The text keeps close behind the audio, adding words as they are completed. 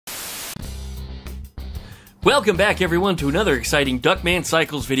Welcome back everyone to another exciting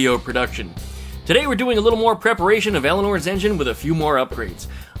DuckmanCycles video production. Today we're doing a little more preparation of Eleanor's engine with a few more upgrades.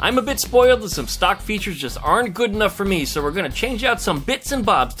 I'm a bit spoiled and some stock features just aren't good enough for me, so we're going to change out some bits and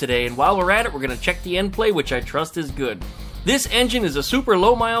bobs today, and while we're at it we're going to check the end play, which I trust is good. This engine is a super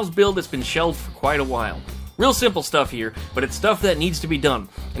low miles build that's been shelved for quite a while. Real simple stuff here, but it's stuff that needs to be done.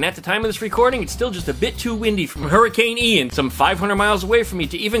 And at the time of this recording, it's still just a bit too windy from Hurricane Ian, some 500 miles away from me,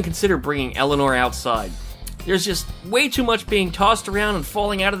 to even consider bringing Eleanor outside. There's just way too much being tossed around and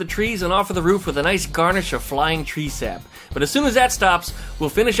falling out of the trees and off of the roof with a nice garnish of flying tree sap. But as soon as that stops,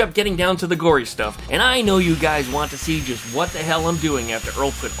 we'll finish up getting down to the gory stuff. And I know you guys want to see just what the hell I'm doing after Earl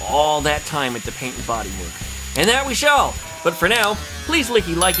put all that time into paint and body work. And that we shall! But for now, please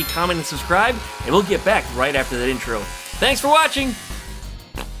likey, comment, and subscribe, and we'll get back right after that intro. Thanks for watching!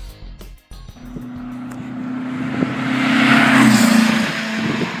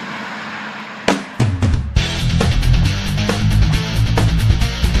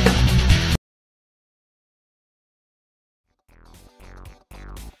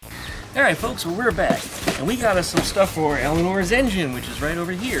 Alright folks, well we're back, and we got us some stuff for Eleanor's engine, which is right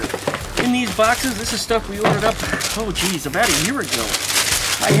over here. In these boxes, this is stuff we ordered up, oh geez, about a year ago.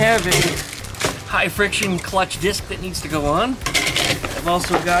 I have a high friction clutch disc that needs to go on. I've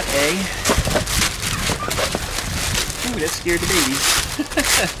also got a, ooh, that scared the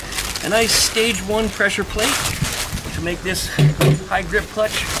babies. A nice stage 1 pressure plate to make this high grip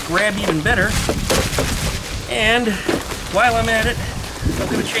clutch grab even better. And while I'm at it, I'm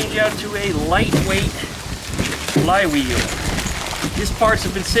going to change out to a lightweight flywheel. These parts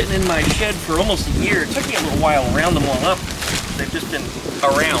have been sitting in my shed for almost a year. It took me a little while to round them all up. They've just been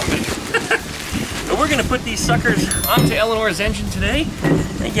around. So we're going to put these suckers onto Eleanor's engine today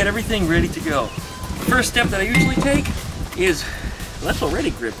and get everything ready to go. The first step that I usually take is, well, that's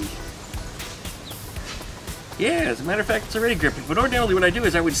already grippy. Yeah, as a matter of fact, it's already grippy. But ordinarily what I do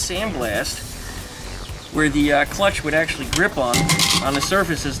is I would sandblast where the clutch would actually grip on the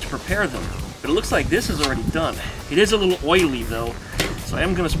surfaces to prepare them. But it looks like this is already done. It is a little oily though, so I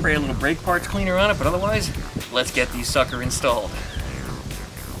am going to spray a little brake parts cleaner on it, but otherwise, let's get these sucker installed.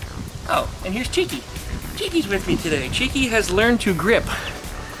 Oh, and here's Cheeky. Cheeky's with me today. Cheeky has learned to grip,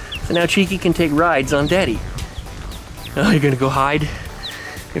 so now Cheeky can take rides on Daddy. Oh, you're going to go hide?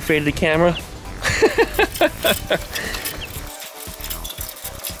 You're afraid of the camera?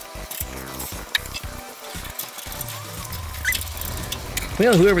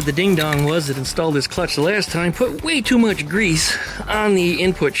 Well, whoever the ding-dong was that installed this clutch the last time put way too much grease on the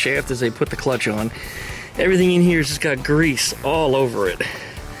input shaft as they put the clutch on. Everything in here has just got grease all over it.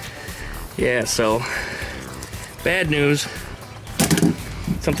 Yeah, so, bad news.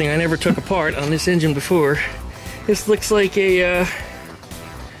 Something I never took apart on this engine before. This looks like a, I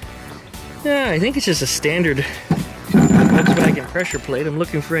think it's just a standard Volkswagen pressure plate. I'm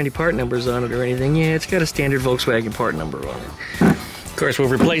looking for any part numbers on it or anything. Yeah, it's got a standard Volkswagen part number on it. Of course, we're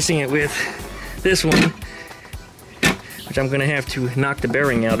replacing it with this one, which I'm going to have to knock the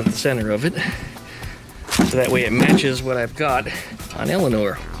bearing out of the center of it, so that way it matches what I've got on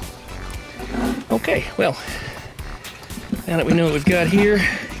Eleanor. Okay, well, now that we know what we've got here,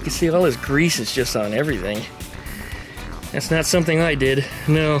 you can see all this grease is just on everything. That's not something I did,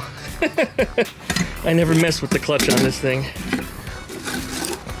 no. I never messed with the clutch on this thing.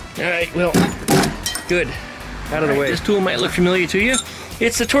 Alright, well, good. Out of the way. This tool might look familiar to you.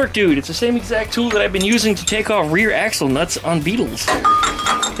 It's the Torque Dude. It's the same exact tool that I've been using to take off rear axle nuts on Beetles.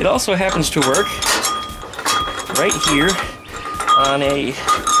 It also happens to work right here on a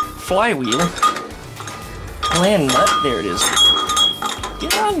flywheel land nut. There it is.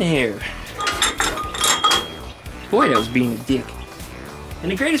 Get on there. Boy, that was being a dick.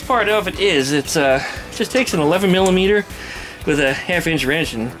 And the greatest part of it is it just takes an 11mm with a 1/2-inch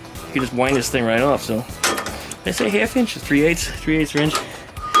wrench, and you can just wind this thing right off. So did I say 1/2 inch? 3/8 inch.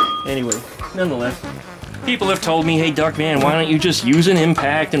 Anyway, nonetheless, people have told me, hey Duckman, why don't you just use an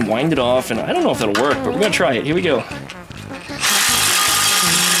impact and wind it off? And I don't know if that'll work, but we're gonna try it. Here we go.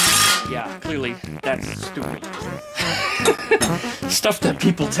 Yeah, clearly that's stupid. Stuff that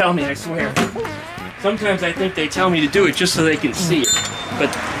people tell me, I swear. Sometimes I think they tell me to do it just so they can see it.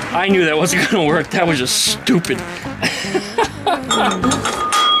 But I knew that wasn't gonna work. That was just stupid.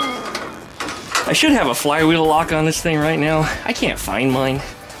 I should have a flywheel lock on this thing right now. I can't find mine.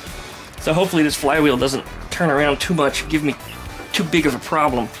 So hopefully this flywheel doesn't turn around too much, give me too big of a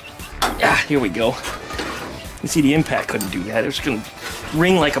problem. Ah, here we go. You see the impact couldn't do that. It was gonna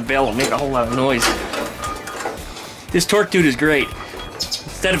ring like a bell and make a whole lot of noise. This Torque Dude is great.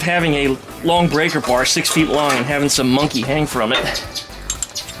 Instead of having a long breaker bar 6 feet long and having some monkey hang from it,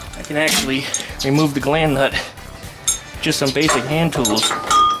 I can actually remove the gland nut. Just some basic hand tools.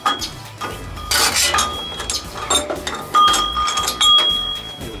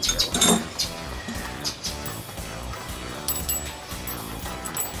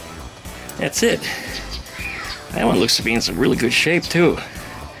 That's it. That one looks to be in some really good shape too.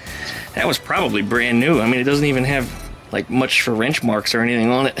 That was probably brand new. I mean, it doesn't even have like much for wrench marks or anything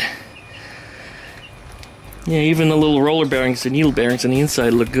on it. Yeah, even the little roller bearings, the needle bearings on the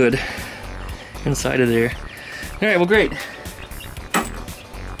inside look good inside of there. Alright, well great.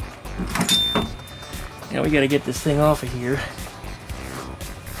 Now we gotta get this thing off of here.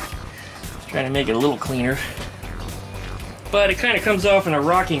 Just trying to make it a little cleaner. But it kind of comes off in a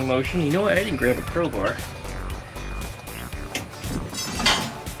rocking motion. You know what? I didn't grab a crowbar.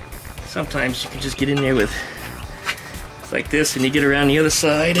 Sometimes you can just get in there with like this and you get around the other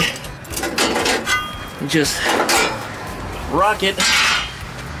side and just rock it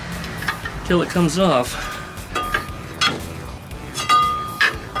till it comes off.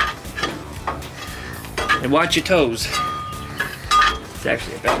 And watch your toes. It's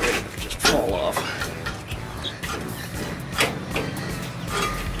actually about ready to just fall off.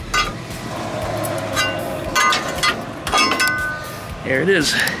 There it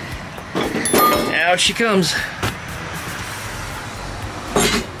is. Out she comes.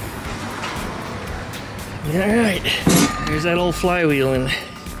 Alright, there's that old flywheel, and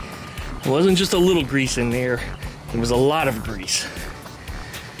it wasn't just a little grease in there, it was a lot of grease.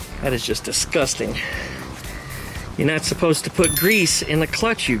 That is just disgusting. You're not supposed to put grease in the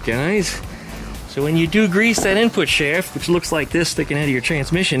clutch, you guys. So when you do grease that input shaft, which looks like this sticking out of your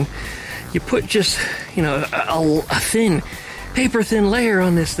transmission, you put just, you know, a thin, paper thin layer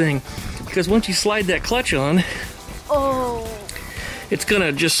on this thing. Because once you slide that clutch on, it's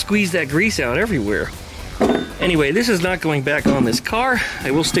gonna just squeeze that grease out everywhere. Anyway, this is not going back on this car.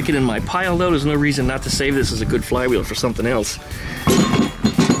 I will stick it in my pile though. There's no reason not to save this as a good flywheel for something else.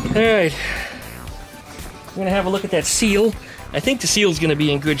 Alright. I'm gonna have a look at that seal. I think the seal's gonna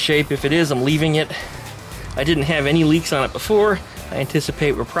be in good shape. If it is, I'm leaving it. I didn't have any leaks on it before. I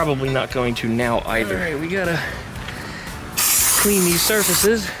anticipate we're probably not going to now either. Alright, we gotta clean these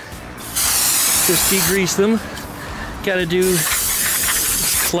surfaces. Just degrease them. Gotta do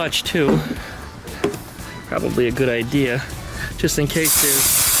this clutch too. Probably a good idea, just in case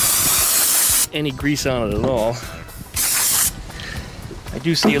there's any grease on it at all. I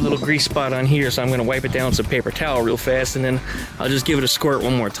do see a little grease spot on here, so I'm gonna wipe it down with some paper towel real fast, and then I'll just give it a squirt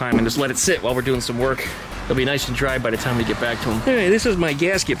one more time and just let it sit while we're doing some work. It'll be nice and dry by the time we get back to them. Anyway, this is my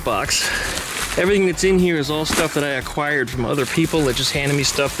gasket box. Everything that's in here is all stuff that I acquired from other people that just handed me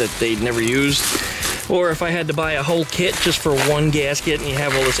stuff that they'd never used. Or if I had to buy a whole kit just for one gasket and you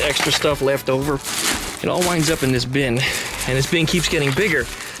have all this extra stuff left over, it all winds up in this bin. And this bin keeps getting bigger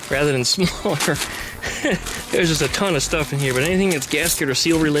rather than smaller. There's just a ton of stuff in here, but anything that's gasket or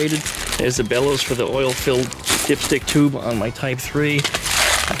seal related, there's the bellows for the oil-filled dipstick tube on my Type 3. There's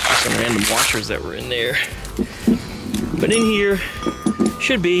just some random washers that were in there. But in here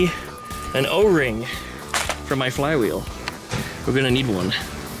should be an O-ring for my flywheel. We're gonna need one.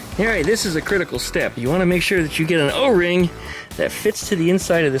 Alright, this is a critical step. You want to make sure that you get an O-ring that fits to the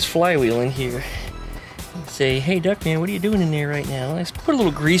inside of this flywheel in here. And say, hey Duckman, what are you doing in there right now? Let's put a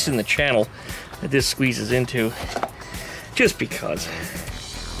little grease in the channel that this squeezes into. Just because.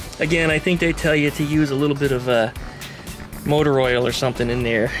 Again, I think they tell you to use a little bit of motor oil or something in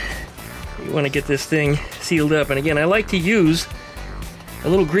there. You want to get this thing sealed up. And again, I like to use a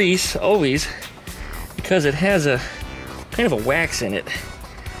little grease always because it has a kind of a wax in it.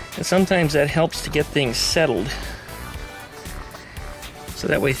 And sometimes that helps to get things settled. So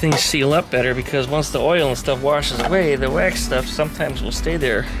that way things seal up better, because once the oil and stuff washes away, the wax stuff sometimes will stay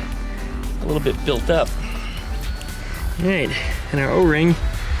there a little bit built up. Alright, and our O-ring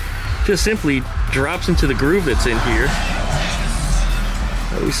just simply drops into the groove that's in here.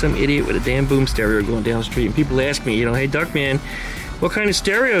 Always some idiot with a damn boom stereo going down the street, and people ask me, you know, hey Duckman, what kind of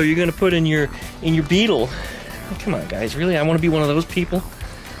stereo are you going to put in your Beetle? Oh, come on guys, really? I want to be one of those people?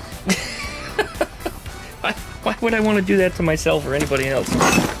 Why would I want to do that to myself or anybody else?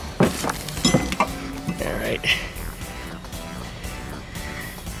 Alright.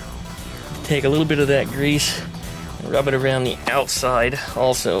 Take a little bit of that grease and rub it around the outside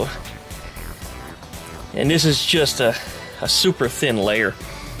also. And this is just a super thin layer.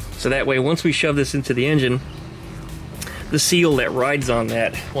 So that way once we shove this into the engine, the seal that rides on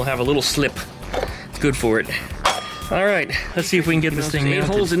that will have a little slip. It's good for it. Alright, let's see if we can get this thing mounted.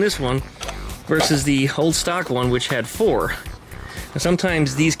 8 holes in this one versus the old stock one, which had 4. Now,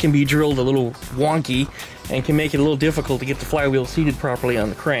 sometimes these can be drilled a little wonky, and can make it a little difficult to get the flywheel seated properly on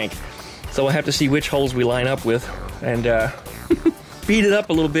the crank. So we'll have to see which holes we line up with and beat it up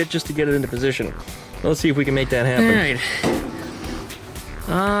a little bit just to get it into position. Let's see if we can make that happen. Alright.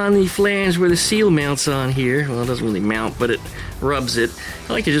 On the flange where the seal mounts on here, well, it doesn't really mount, but it rubs it.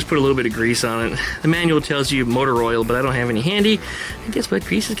 I like to just put a little bit of grease on it. The manual tells you motor oil, but I don't have any handy. And guess what?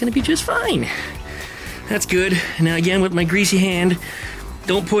 Grease is going to be just fine. That's good. Now again, with my greasy hand,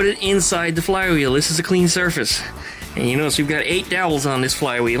 don't put it inside the flywheel. This is a clean surface. And you notice we've got 8 dowels on this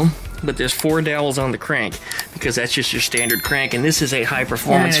flywheel, but there's 4 dowels on the crank, because that's just your standard crank, and this is a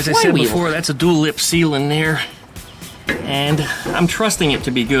high-performance flywheel. As I said before, that's a dual-lip seal in there. And I'm trusting it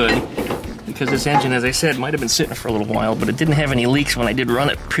to be good, because this engine, as I said, might have been sitting for a little while, but it didn't have any leaks when I did run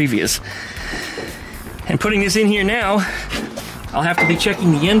it previous. And putting this in here now, I'll have to be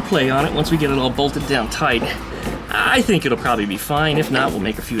checking the end play on it once we get it all bolted down tight. I think it'll probably be fine. If not, we'll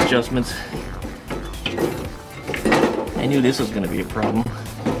make a few adjustments. I knew this was going to be a problem.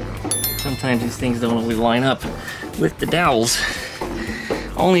 Sometimes these things don't always line up with the dowels.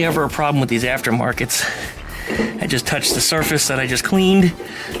 Only ever a problem with these aftermarkets. I just touched the surface that I just cleaned,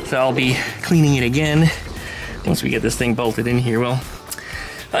 so I'll be cleaning it again once we get this thing bolted in here. Well,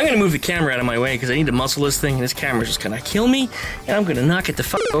 I'm going to move the camera out of my way because I need to muscle this thing, and this camera's just going to kill me, and I'm going to knock it the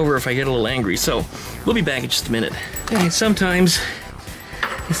fuck over if I get a little angry. So, we'll be back in just a minute. And sometimes,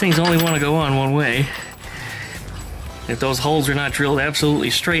 these things only want to go on one way. If those holes are not drilled absolutely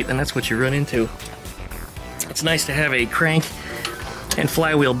straight, then that's what you run into. It's nice to have a crank and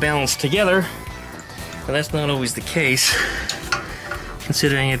flywheel balanced together, but that's not always the case,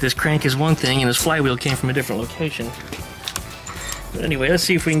 considering that this crank is one thing and this flywheel came from a different location. But anyway, let's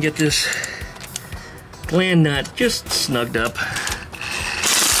see if we can get this gland nut just snugged up.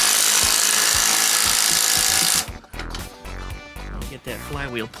 Get that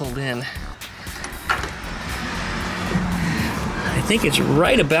flywheel pulled in. I think it's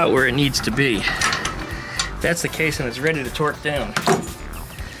right about where it needs to be. If that's the case, and it's ready to torque down.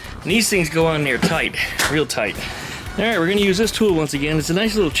 And these things go on there tight, real tight. Alright, we're going to use this tool once again. It's a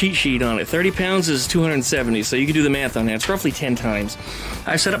nice little cheat sheet on it. 30 pounds is 270, so you can do the math on that. It's roughly 10 times.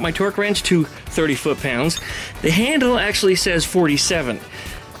 I set up my torque wrench to 30 foot-pounds. The handle actually says 47.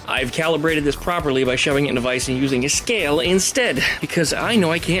 I've calibrated this properly by shoving it in a vise and using a scale instead, because I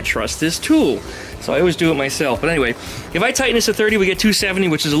know I can't trust this tool. So I always do it myself. But anyway, if I tighten this to 30, we get 270,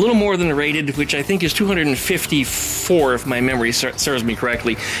 which is a little more than the rated, which I think is 254 if my memory serves me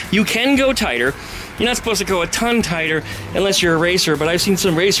correctly. You can go tighter. You're not supposed to go a ton tighter unless you're a racer, but I've seen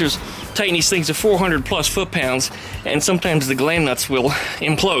some racers tighten these things to 400 plus foot-pounds, and sometimes the gland nuts will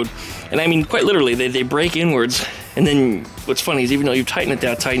implode. And I mean, quite literally, they break inwards. And then what's funny is even though you tighten it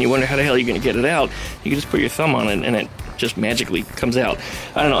that tight and you wonder how the hell you're going to get it out, you can just put your thumb on it and it just magically comes out.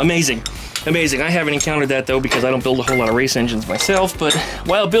 I don't know, amazing. Amazing. I haven't encountered that though because I don't build a whole lot of race engines myself, but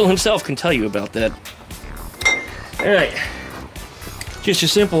Wild Bill himself can tell you about that. Alright, just your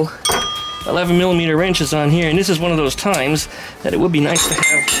simple 11mm wrenches on here, and this is one of those times that it would be nice to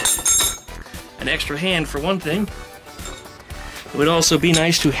have an extra hand for one thing. It would also be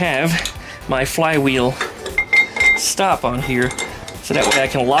nice to have my flywheel stop on here, so that way I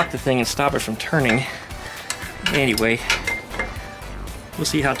can lock the thing and stop it from turning. Anyway, we'll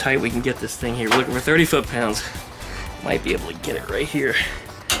see how tight we can get this thing here. We're looking for 30 foot-pounds. Might be able to get it right here.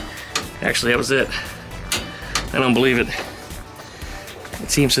 Actually, that was it. I don't believe it. It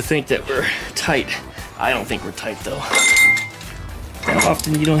seems to think that we're tight. I don't think we're tight, though. Now,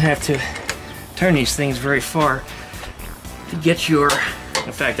 often you don't have to turn these things very far to get your...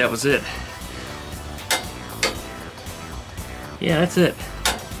 In fact, that was it. Yeah, that's it.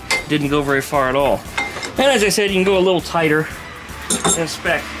 Didn't go very far at all. And as I said, you can go a little tighter than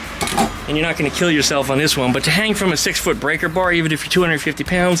spec, and you're not going to kill yourself on this one. But to hang from a 6-foot breaker bar, even if you're 250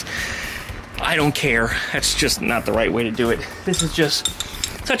 pounds, I don't care. That's just not the right way to do it. This is just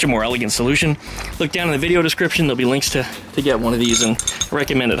such a more elegant solution. Look down in the video description. There'll be links to get one of these, and I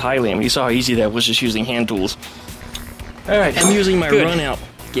recommend it highly. I mean, you saw how easy that was just using hand tools. Alright, I'm using my run-out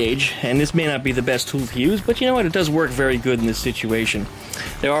gauge, and this may not be the best tool to use, but you know what, it does work very good in this situation.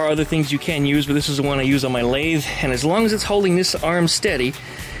 There are other things you can use, but this is the one I use on my lathe, and as long as it's holding this arm steady,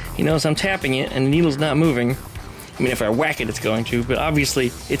 you notice I'm tapping it and the needle's not moving. I mean, if I whack it, it's going to, but obviously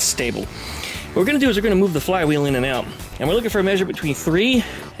it's stable. What we're going to do is we're going to move the flywheel in and out, and we're looking for a measure between 3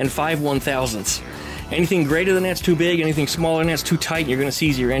 and 5 1/1000ths. Anything greater than that's too big, anything smaller than that's too tight, and you're going to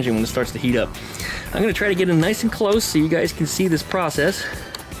seize your engine when it starts to heat up. I'm going to try to get it nice and close so you guys can see this process.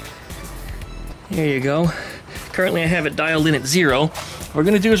 There you go. Currently I have it dialed in at 0. What we're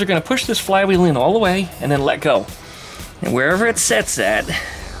going to do is we're going to push this flywheel in all the way and then let go. And wherever it sets at,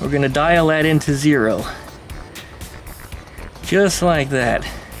 we're going to dial that into 0. Just like that.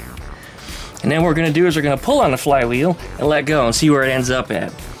 And then what we're going to do is we're going to pull on the flywheel and let go and see where it ends up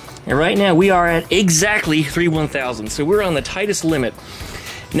at. And right now we are at exactly 3/1000, so we're on the tightest limit.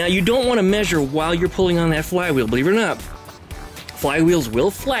 Now you don't want to measure while you're pulling on that flywheel, believe it or not. Flywheels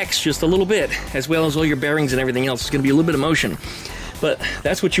will flex just a little bit, as well as all your bearings and everything else. It's going to be a little bit of motion. But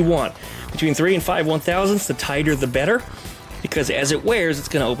that's what you want. Between 3 and 5/1000, the tighter the better, because as it wears, it's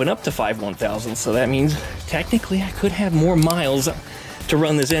going to open up to 5/1000. So that means technically I could have more miles to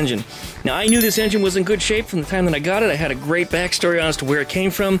run this engine. Now I knew this engine was in good shape from the time that I got it. I had a great backstory on as to where it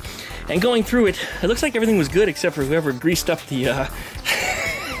came from, and going through it, it looks like everything was good except for whoever greased up the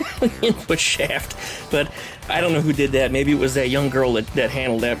input shaft. But I don't know who did that. Maybe it was that young girl that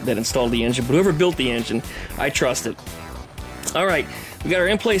handled that installed the engine. But whoever built the engine, I trust it. All right, we got our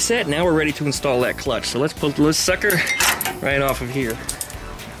in-play set. Now we're ready to install that clutch. So let's pull this sucker right off of here.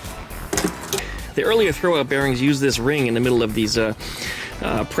 The earlier throwout bearings use this ring in the middle of these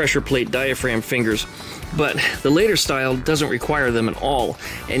pressure plate diaphragm fingers, but the later style doesn't require them at all.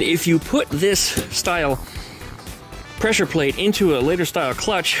 And if you put this style pressure plate into a later style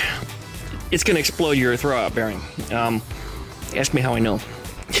clutch, it's going to explode your throwout bearing. Ask me how I know.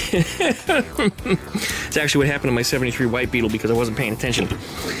 It's actually what happened to my 73 White Beetle because I wasn't paying attention.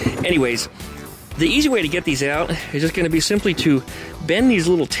 Anyways, the easy way to get these out is just going to be simply to bend these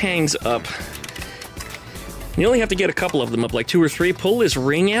little tangs up. You only have to get a couple of them up, like 2 or 3. Pull this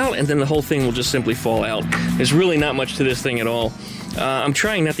ring out, and then the whole thing will just simply fall out. There's really not much to this thing at all. I'm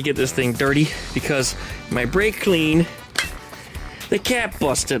trying not to get this thing dirty because my brake clean, the cap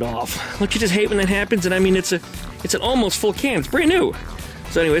busted off. Don't you just hate when that happens? And I mean, it's an almost full can. It's brand new.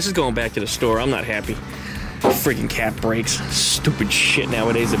 So anyway, this is going back to the store. I'm not happy. Freaking cap breaks. Stupid shit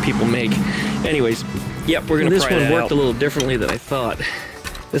nowadays that people make. Anyways, yep, we're gonna pry that out. This one worked a little differently than I thought.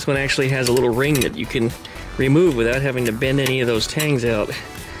 This one actually has a little ring that you can remove without having to bend any of those tangs out.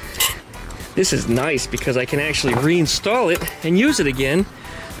 This is nice because I can actually reinstall it and use it again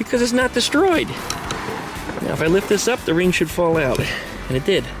because it's not destroyed. Now if I lift this up, the ring should fall out, and it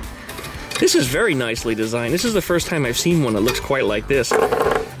did. This is very nicely designed. This is the first time I've seen one that looks quite like this.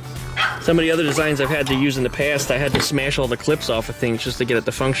 Some of the other designs I've had to use in the past, I had to smash all the clips off of things just to get it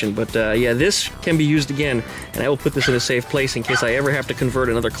to function. But yeah, this can be used again, and I will put this in a safe place in case I ever have to convert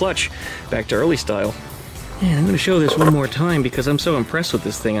another clutch back to early style. And I'm going to show this one more time because I'm so impressed with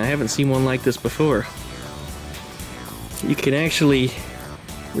this thing. I haven't seen one like this before. You can actually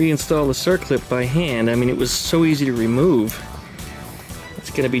reinstall the circlip by hand. I mean, it was so easy to remove. It's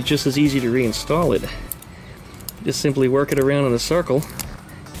going to be just as easy to reinstall it. Just simply work it around in a circle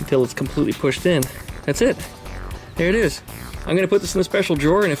until it's completely pushed in. That's it. There it is. I'm going to put this in a special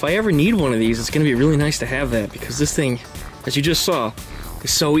drawer, and if I ever need one of these, it's going to be really nice to have that because this thing, as you just saw,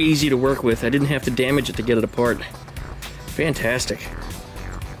 is so easy to work with. I didn't have to damage it to get it apart. Fantastic.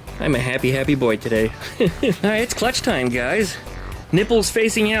 I'm a happy, happy boy today. Alright, it's clutch time, guys. Nipples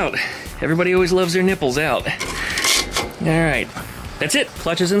facing out. Everybody always loves their nipples out. Alright, that's it.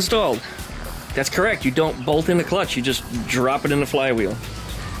 Clutch is installed. That's correct. You don't bolt in the clutch. You just drop it in the flywheel.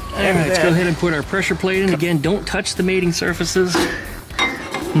 Alright, let's go ahead and put our pressure plate in. Again, don't touch the mating surfaces.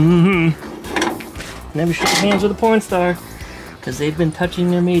 Never shake hands with a porn star, because they've been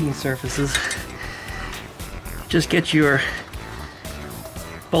touching their mating surfaces. Just get your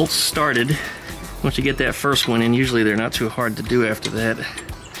bolts started. Once you get that first one in, usually they're not too hard to do after that.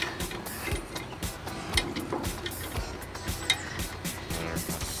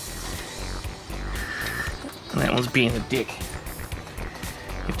 And that one's being a dick.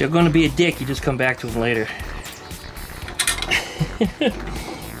 If they're going to be a dick, you just come back to them later.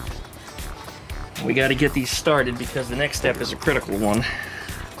 We got to get these started because the next step is a critical one.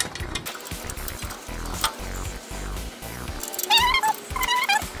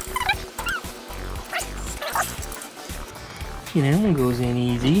 You know, that one goes in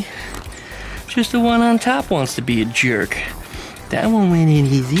easy. Just the one on top wants to be a jerk. That one went in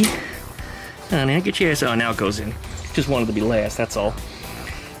easy. Oh, now get your ass. Oh, now it goes in. Just wanted to be last, that's all.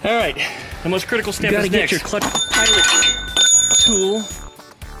 Alright, the most critical step is next. You gotta get your clutch pilot tool.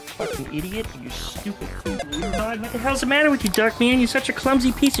 Fucking idiot, you stupid fool. What the hell's the matter with you, Duckman? You're such a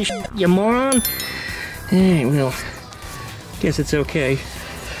clumsy piece of shit, you moron. Hey, well, guess it's okay.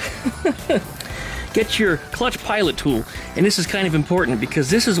 Get your clutch pilot tool, and this is kind of important because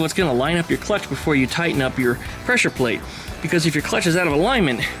this is what's going to line up your clutch before you tighten up your pressure plate. Because if your clutch is out of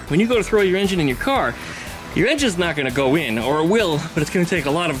alignment, when you go to throw your engine in your car, your engine's not going to go in, or it will, but it's going to take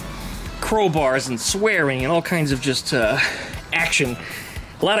a lot of crowbars and swearing and all kinds of just action.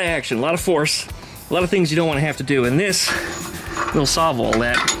 A lot of action, a lot of force, a lot of things you don't want to have to do, and this will solve all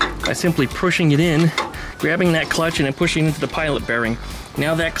that by simply pushing it in grabbing that clutch and then pushing into the pilot bearing.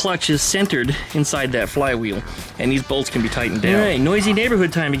 Now that clutch is centered inside that flywheel, and these bolts can be tightened down. All right, noisy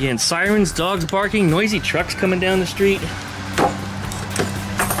neighborhood time again. Sirens, dogs barking, noisy trucks coming down the street.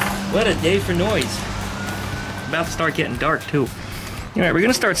 What a day for noise. About to start getting dark too. All right, we're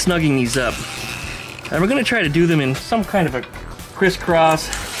gonna start snugging these up. And we're gonna try to do them in some kind of a crisscross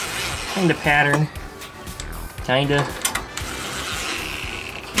kind of pattern. Kinda.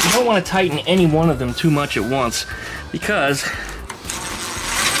 You don't want to tighten any one of them too much at once, because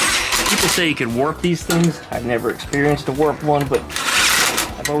people say you could warp these things. I've never experienced a warped one, but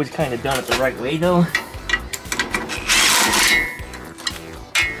I've always kind of done it the right way though.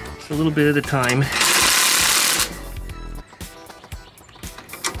 Just a little bit at a time.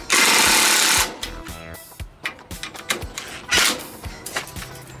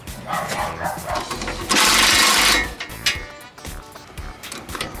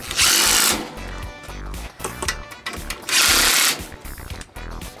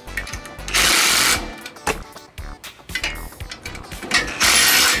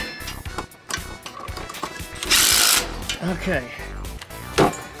 Okay,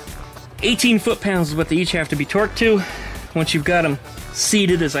 18 foot-pounds is what they each have to be torqued to. Once you've got them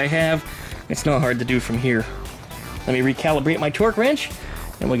seated, as I have, it's not hard to do from here. Let me recalibrate my torque wrench,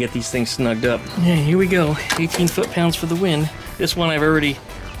 and we'll get these things snugged up. Yeah, here we go, 18 foot-pounds for the win. This one I've already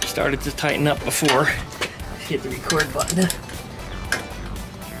started to tighten up before. Hit the record button.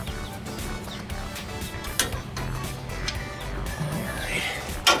 Alright,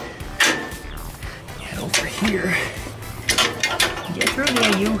 get over here. Get through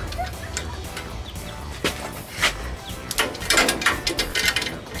there, you.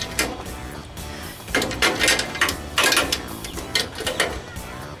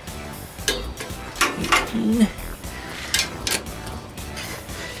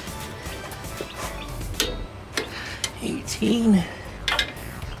 $18.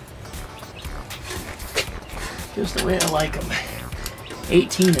 Just the way I like them.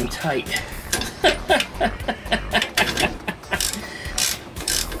 18 and tight.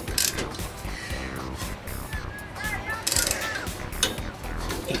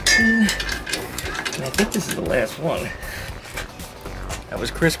 18. And I think this is the last one. I was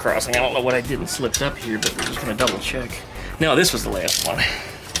crisscrossing. I don't know what I did and slipped up here, but we're just going to double check. No, this was the last one.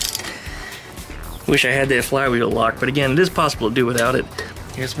 Wish I had that flywheel lock, but again, it is possible to do without it.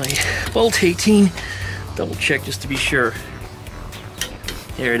 Here's my bolt 18. Double check just to be sure.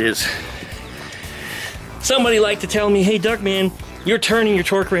 There it is. Somebody liked to tell me, hey Duckman, you're turning your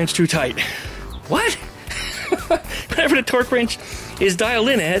torque wrench too tight. What? Whatever the torque wrench is dialed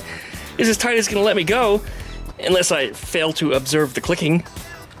in at is as tight as it's going to let me go, unless I fail to observe the clicking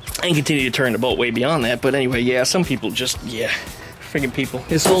and continue to turn the bolt way beyond that. But anyway, yeah, some people just, yeah, friggin' people.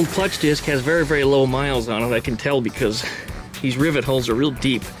 This old clutch disc has very, very low miles on it, I can tell, because these rivet holes are real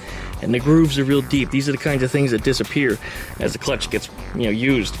deep and the grooves are real deep. These are the kinds of things that disappear as the clutch gets,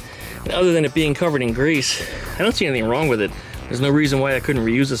 used. And other than it being covered in grease, I don't see anything wrong with it. There's no reason why I couldn't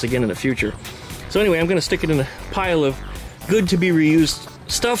reuse this again in the future. So anyway, I'm going to stick it in a pile of good to be reused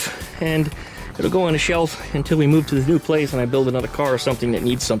stuff, and it'll go on a shelf until we move to the new place and I build another car or something that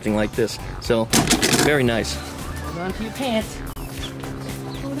needs something like this. So, very nice. Hold on to your pants.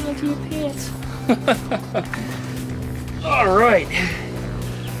 Hold on to your pants. Alright.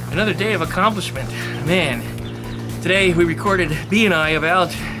 Another day of accomplishment. Man, today we recorded, B and I, about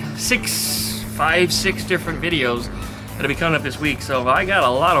 6 different videos that'll be coming up this week. So I got a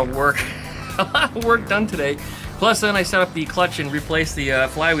lot of work, done today. Plus then I set up the clutch and replaced the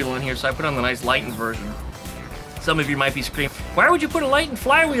flywheel in here, so I put on the nice Lightened version. Some of you might be screaming, why would you put a Lightened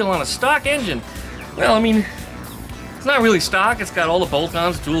flywheel on a stock engine? Well, I mean, it's not really stock. It's got all the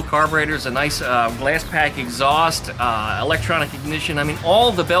bolt-ons, dual carburetors, a nice glass pack exhaust, electronic ignition. I mean,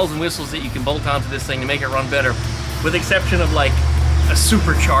 all the bells and whistles that you can bolt onto this thing to make it run better, with the exception of like a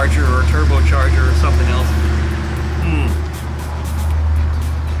supercharger or a turbocharger or something else.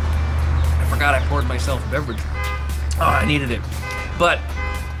 I forgot I poured myself a beverage. Oh, I needed it. But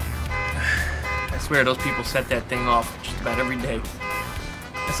I swear those people set that thing off just about every day.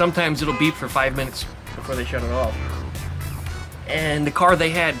 And sometimes it'll beep for 5 minutes before they shut it off. And the car they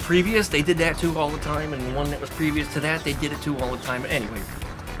had previous, they did that too all the time, and the one that was previous to that, they did it too all the time. Anyway,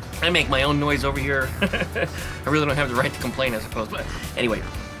 I make my own noise over here. I really don't have the right to complain, I suppose. But anyway,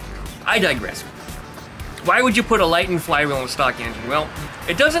 I digress. Why would you put a Lightened flywheel in a stock engine? Well,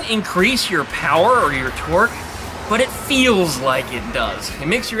 it doesn't increase your power or your torque, but it feels like it does. It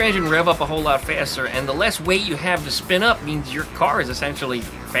makes your engine rev up a whole lot faster, and the less weight you have to spin up means your car is essentially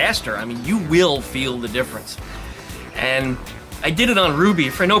faster. I mean, you will feel the difference. And I did it on Ruby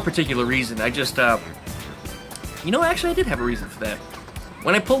for no particular reason. I just You know, actually I did have a reason for that.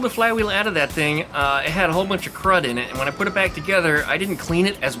 When I pulled the flywheel out of that thing, it had a whole bunch of crud in it, and when I put it back together, I didn't clean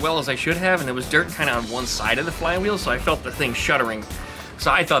it as well as I should have, and there was dirt kind of on one side of the flywheel, so I felt the thing shuddering. So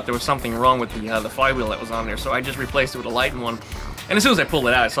I thought there was something wrong with the flywheel that was on there, so I just replaced it with a Lightened one. And as soon as I pulled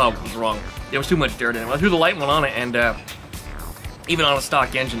it out, I saw what was wrong. There was too much dirt in it. I threw the Lightened one on it, and even on a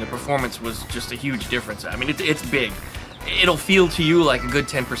stock engine, the performance was just a huge difference. I mean, it's big. It'll feel to you like a good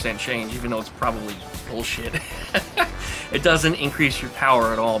 10% change, even though it's probably bullshit. It doesn't increase your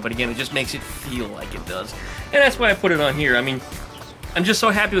power at all, but again, it just makes it feel like it does. And that's why I put it on here. I mean, I'm just so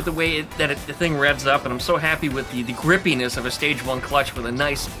happy with the way the thing revs up, and I'm so happy with the grippiness of a Stage 1 clutch with a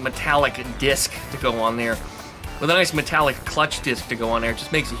nice metallic disc to go on there. With a nice metallic clutch disc to go on there, it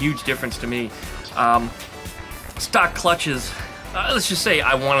just makes a huge difference to me. Stock clutches, let's just say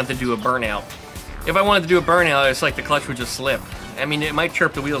I wanted to do a burnout. If I wanted to do a burnout, it's like the clutch would just slip. I mean, it might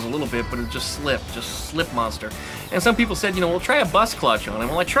chirp the wheels a little bit, but it would just slip monster. And some people said, you know, well, try a bus clutch on it.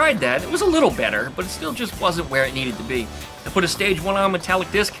 Well, I tried that. It was a little better, but it still just wasn't where it needed to be. I put a Stage 1 on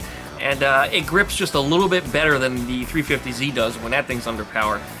metallic disc, and it grips just a little bit better than the 350Z does when that thing's under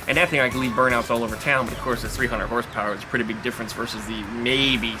power. And that thing, I can leave burnouts all over town, but of course it's 300 horsepower. It's a pretty big difference versus the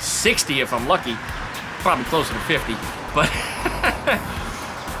maybe 60 if I'm lucky. Probably closer to 50, but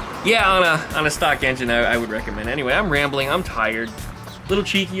yeah, on a stock engine, I would recommend. Anyway, I'm rambling, I'm tired. Little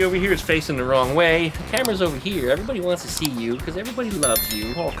Cheeky over here is facing the wrong way. The camera's over here. Everybody wants to see you because everybody loves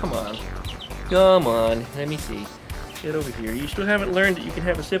you. Oh, come on. Come on. Let me see. Get over here. You still haven't learned that you can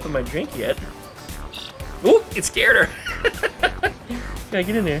have a sip of my drink yet. Ooh, it scared her. Yeah,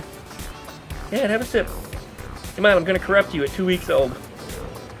 get in there. Yeah, have a sip. Come on, I'm going to corrupt you at 2 weeks old.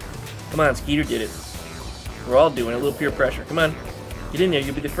 Come on, Skeeter did it. We're all doing it. A little peer pressure. Come on. Get in there.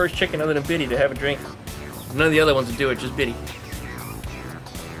 You'll be the first chicken other than Biddy to have a drink. None of the other ones will do it, just Biddy.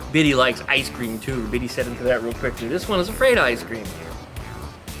 Biddy likes ice cream too. Biddy set into that real quickly. This one is afraid of ice cream.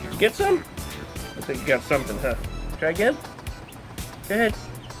 Did you get some? I think you got something, huh? Try again? Go ahead.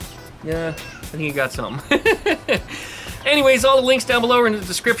 Yeah, I think you got something. Anyways, all the links down below are in the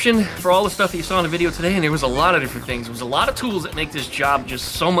description for all the stuff that you saw in the video today, and there was a lot of different things. There was a lot of tools that make this job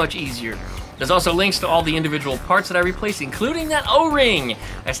just so much easier. There's also links to all the individual parts that I replaced, including that O-ring.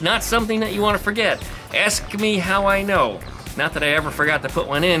 That's not something that you want to forget. Ask me how I know. Not that I ever forgot to put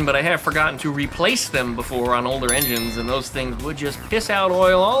one in, but I have forgotten to replace them before on older engines, and those things would just piss out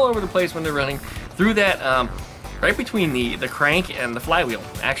oil all over the place when they're running through that, right between the crank and the flywheel,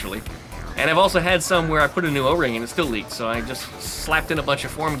 actually. And I've also had some where I put a new O-ring and it still leaked, so I just slapped in a bunch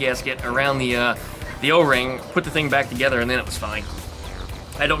of form gasket around the O-ring, put the thing back together, and then it was fine.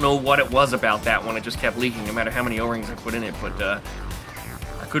 I don't know what it was about that one, it just kept leaking no matter how many O-rings I put in it, but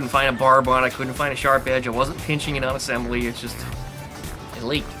I couldn't find a barb on it, I couldn't find a sharp edge, I wasn't pinching it on assembly, it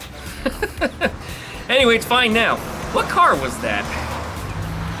leaked. Anyway, it's fine now. What car was that?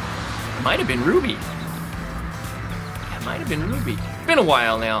 It might have been Ruby. It might have been Ruby. It's been a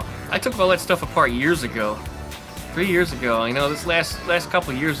while now. I took all that stuff apart years ago. 3 years ago. You know, this last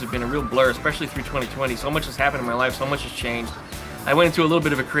couple of years have been a real blur, especially through 2020. So much has happened in my life, so much has changed. I went into a little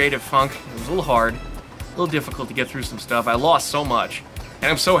bit of a creative funk. It was a little hard, a little difficult to get through some stuff. I lost so much. And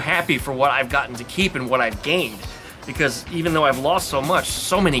I'm so happy for what I've gotten to keep and what I've gained. Because even though I've lost so much,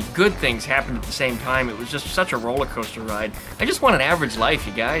 so many good things happened at the same time. It was just such a roller coaster ride. I just want an average life,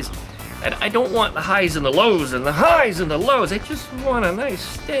 you guys. I don't want the highs and the lows and the highs and the lows. I just want a nice,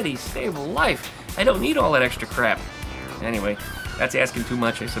 steady, stable life. I don't need all that extra crap. Anyway, that's asking too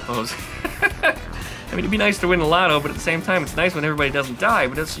much, I suppose. I mean, it'd be nice to win the lotto, but at the same time, it's nice when everybody doesn't die.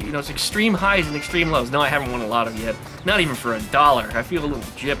 But it's, you know, it's extreme highs and extreme lows. No, I haven't won a lotto yet. Not even for $1. I feel a little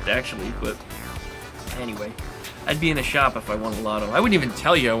gypped, actually. But anyway, I'd be in a shop if I won a lotto. I wouldn't even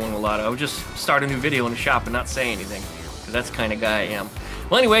tell you I won a lotto. I would just start a new video in a shop and not say anything. Because that's the kind of guy I am.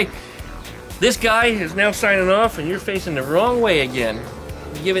 Well, anyway, this guy is now signing off, and you're facing the wrong way again.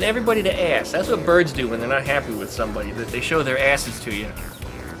 You're giving everybody the ass. That's what birds do when they're not happy with somebody. That they show their asses to you.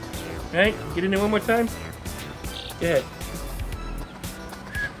 Alright, get in there one more time. Go ahead.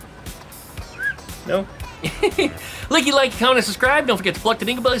 No? Licky, like, comment, and subscribe. Don't forget to plug the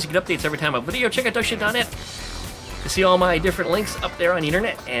dingle bells. You get updates every time I video. Check out duckshit.net to see all my different links up there on the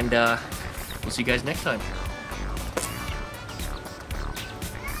internet. And we'll see you guys next time.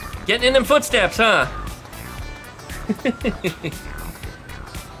 Getting in them footsteps, huh?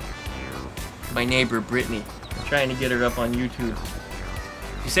 My neighbor, Brittany. I'm trying to get her up on YouTube.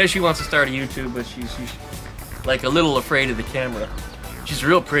 She says she wants to start a YouTube, but she's like a little afraid of the camera. She's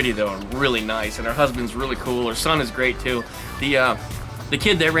real pretty though, and really nice, and her husband's really cool. Her son is great too. The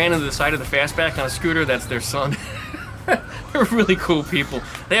kid that ran into the side of the fastback on a scooter, that's their son. They're really cool people.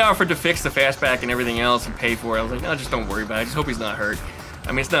 They offered to fix the fastback and everything else and pay for it. I was like, no, just don't worry about it. I just hope he's not hurt.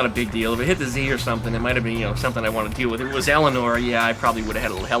 I mean, it's not a big deal. If it hit the Z or something, it might have been, you know, something I want to deal with. If it was Eleanore, yeah, I probably would have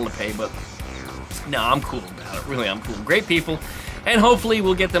had a little hell to pay, but no, I'm cool about it. Really, I'm cool. Great people. And hopefully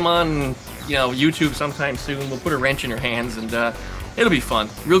we'll get them on, you know, YouTube sometime soon. We'll put a wrench in their hands, and it'll be fun.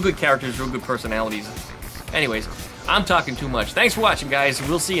 Real good characters, real good personalities. Anyways, I'm talking too much. Thanks for watching, guys.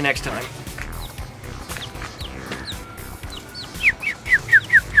 We'll see you next time.